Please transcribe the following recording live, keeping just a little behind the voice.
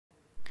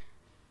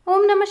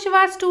Om Namah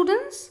Shivaya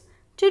students.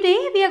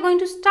 Today we are going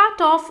to start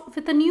off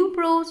with a new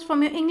prose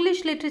from your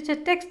English literature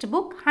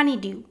textbook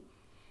Honeydew.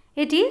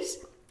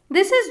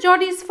 This is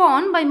Jody's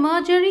Fawn by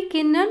Marjorie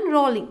Kinnan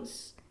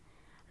Rawlings.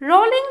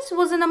 Rawlings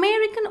was an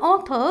American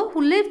author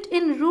who lived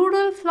in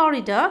rural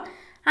Florida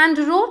and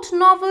wrote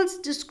novels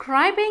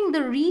describing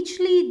the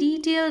richly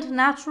detailed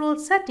natural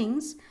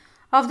settings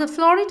of the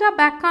Florida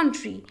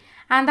backcountry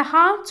and the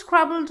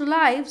hard-scrabbled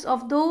lives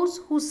of those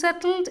who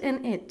settled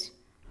in it.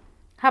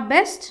 Her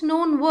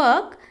best-known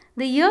work,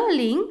 The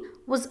Yearling,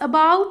 was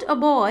about a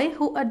boy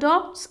who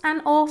adopts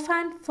an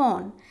orphan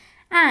fawn,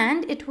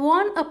 and it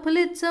won a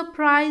Pulitzer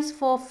Prize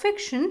for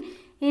fiction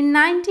in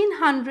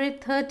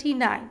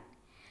 1939.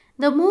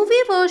 The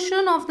movie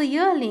version of The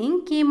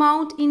Yearling came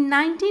out in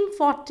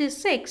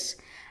 1946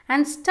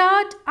 and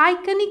starred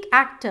iconic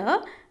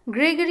actor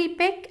Gregory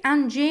Peck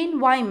and Jane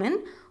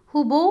Wyman,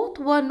 who both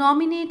were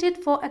nominated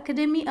for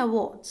Academy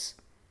Awards.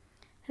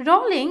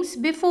 Rawlings,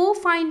 before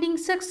finding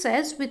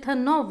success with her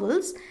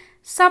novels,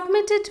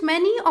 submitted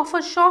many of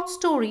her short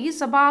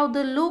stories about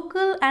the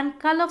local and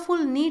colorful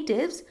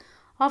natives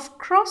of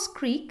Cross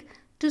Creek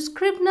to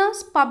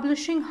Scribner's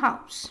Publishing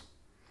House.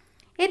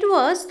 It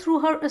was through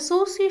her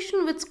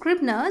association with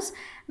Scribner's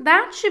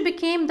that she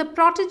became the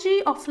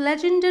protege of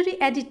legendary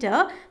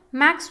editor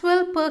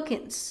Maxwell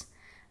Perkins.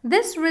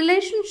 This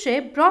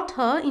relationship brought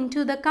her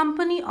into the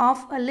company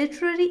of a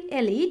literary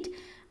elite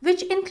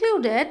which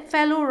included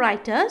fellow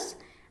writers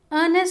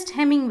Ernest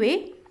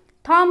Hemingway,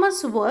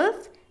 Thomas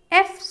Wolfe,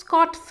 F.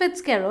 Scott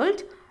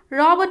Fitzgerald,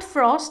 Robert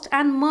Frost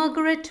and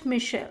Margaret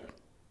Mitchell.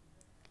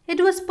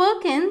 It was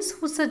Perkins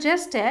who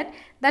suggested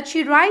that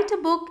she write a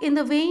book in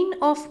the vein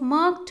of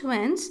Mark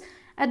Twain's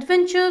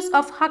Adventures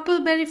of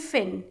Huckleberry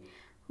Finn,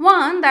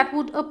 one that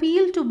would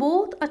appeal to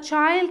both a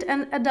child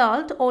and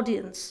adult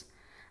audience.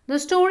 The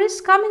story's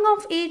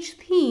coming-of-age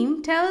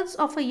theme tells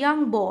of a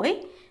young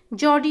boy,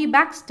 Jody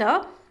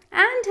Baxter,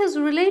 and his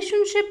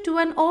relationship to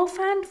an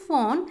orphaned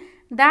fawn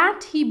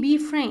that he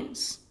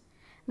befriends.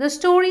 The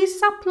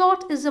story's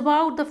subplot is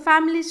about the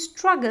family's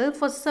struggle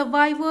for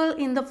survival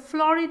in the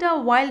Florida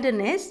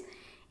wilderness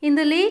in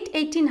the late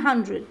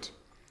 1800s.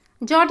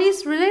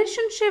 Jody's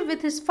relationship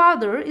with his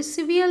father is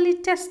severely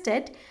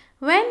tested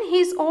when he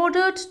is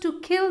ordered to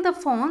kill the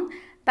fawn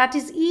that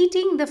is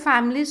eating the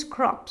family's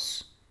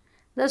crops.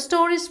 The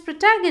story's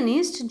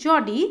protagonist,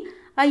 Jody,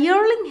 a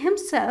yearling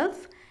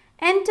himself,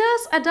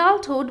 enters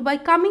adulthood by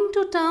coming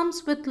to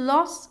terms with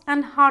loss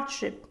and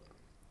hardship.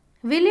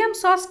 William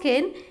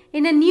Soskin,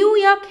 in a New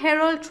York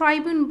Herald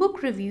Tribune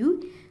book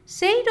review,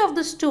 said of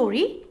the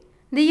story,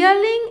 "The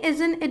Yearling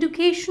is an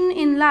education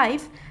in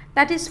life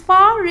that is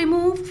far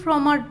removed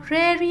from our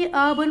dreary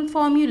urban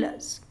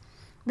formulas.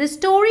 The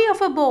story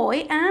of a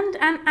boy and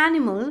an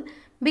animal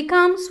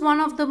becomes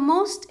one of the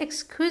most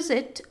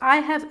exquisite I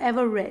have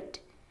ever read."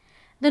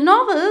 The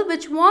novel,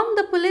 which won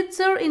the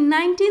Pulitzer in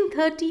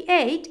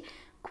 1938,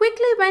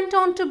 quickly went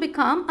on to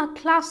become a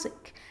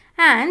classic,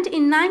 and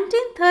in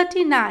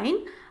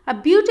 1939, a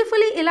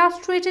beautifully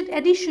illustrated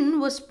edition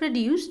was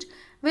produced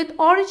with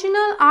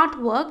original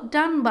artwork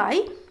done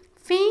by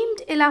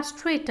famed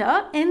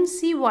illustrator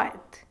N.C.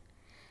 Wyeth.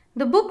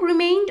 The book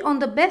remained on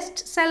the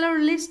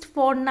bestseller list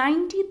for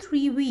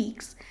 93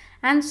 weeks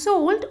and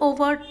sold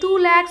over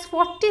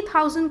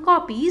 240,000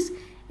 copies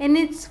in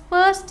its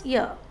first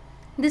year.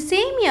 The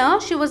same year,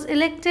 she was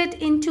elected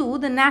into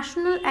the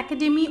National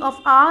Academy of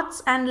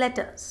Arts and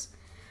Letters.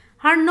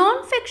 Her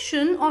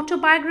non-fiction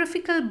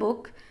autobiographical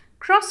book,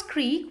 Cross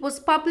Creek,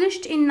 was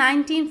published in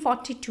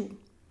 1942.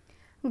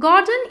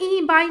 Gordon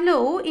E.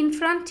 Bylow in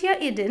Frontier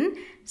Eden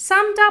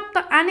summed up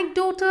the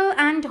anecdotal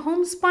and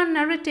homespun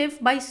narrative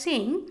by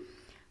saying,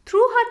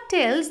 "Through her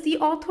tales, the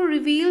author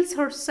reveals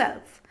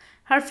herself,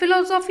 her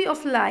philosophy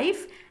of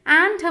life,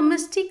 and her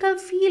mystical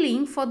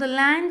feeling for the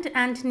land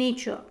and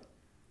nature."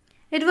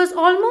 It was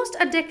almost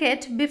a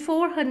decade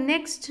before her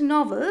next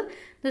novel,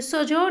 The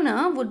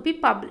Sojourner, would be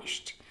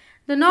published.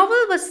 The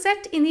novel was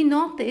set in the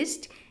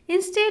Northeast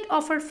instead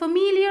of her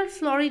familiar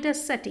Florida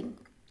setting,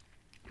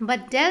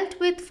 but dealt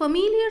with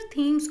familiar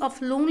themes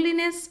of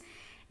loneliness,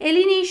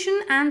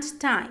 alienation, and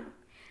time.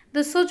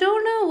 The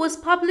Sojourner was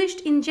published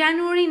in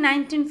January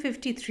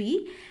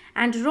 1953,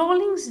 and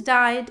Rawlings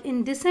died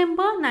in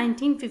December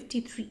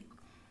 1953.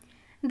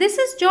 This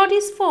is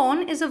Jody's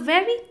Fawn is a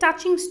very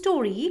touching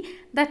story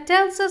that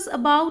tells us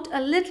about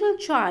a little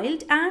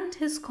child and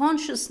his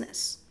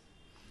consciousness.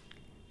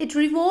 It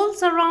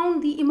revolves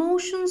around the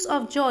emotions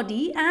of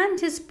Jody and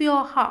his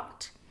pure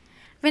heart.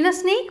 When a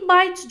snake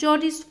bites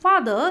Jody's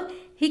father,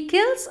 he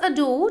kills a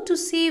doe to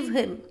save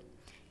him.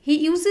 He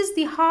uses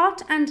the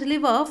heart and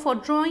liver for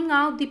drawing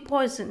out the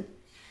poison.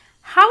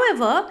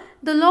 However,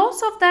 the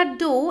loss of that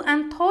doe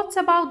and thoughts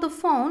about the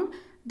fawn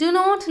do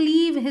not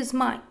leave his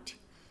mind.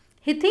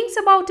 He thinks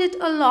about it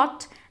a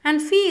lot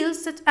and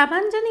feels that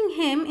abandoning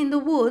him in the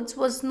woods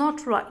was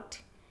not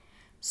right.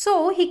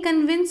 So he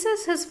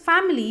convinces his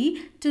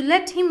family to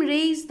let him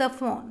raise the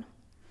fawn.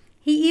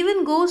 He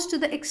even goes to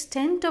the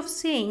extent of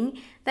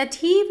saying that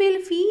he will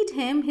feed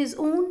him his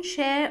own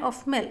share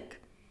of milk.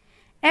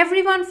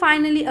 Everyone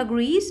finally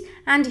agrees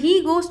and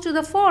he goes to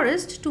the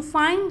forest to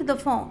find the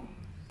fawn.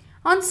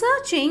 On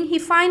searching, he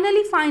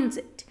finally finds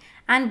it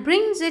and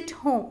brings it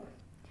home.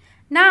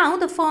 Now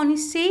the fawn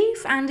is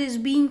safe and is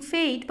being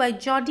fed by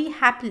Jody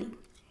happily.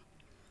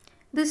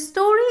 This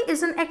story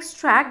is an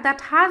extract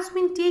that has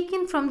been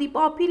taken from the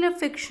popular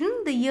fiction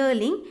The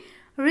Yearling,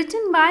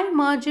 written by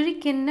Marjorie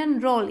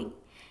Kinnan Rowling.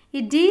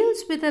 It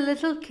deals with a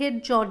little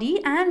kid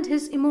Jody and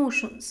his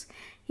emotions.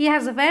 He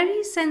has a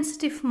very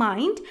sensitive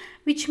mind,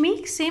 which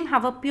makes him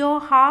have a pure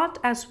heart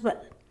as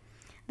well.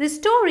 This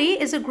story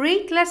is a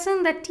great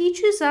lesson that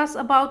teaches us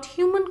about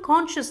human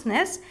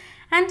consciousness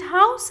and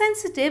how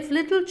sensitive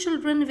little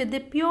children with their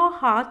pure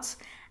hearts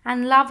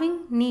and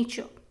loving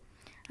nature.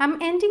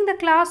 I'm ending the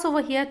class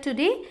over here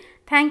today.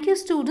 Thank you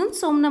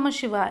students. Om Namah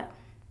Shivaya.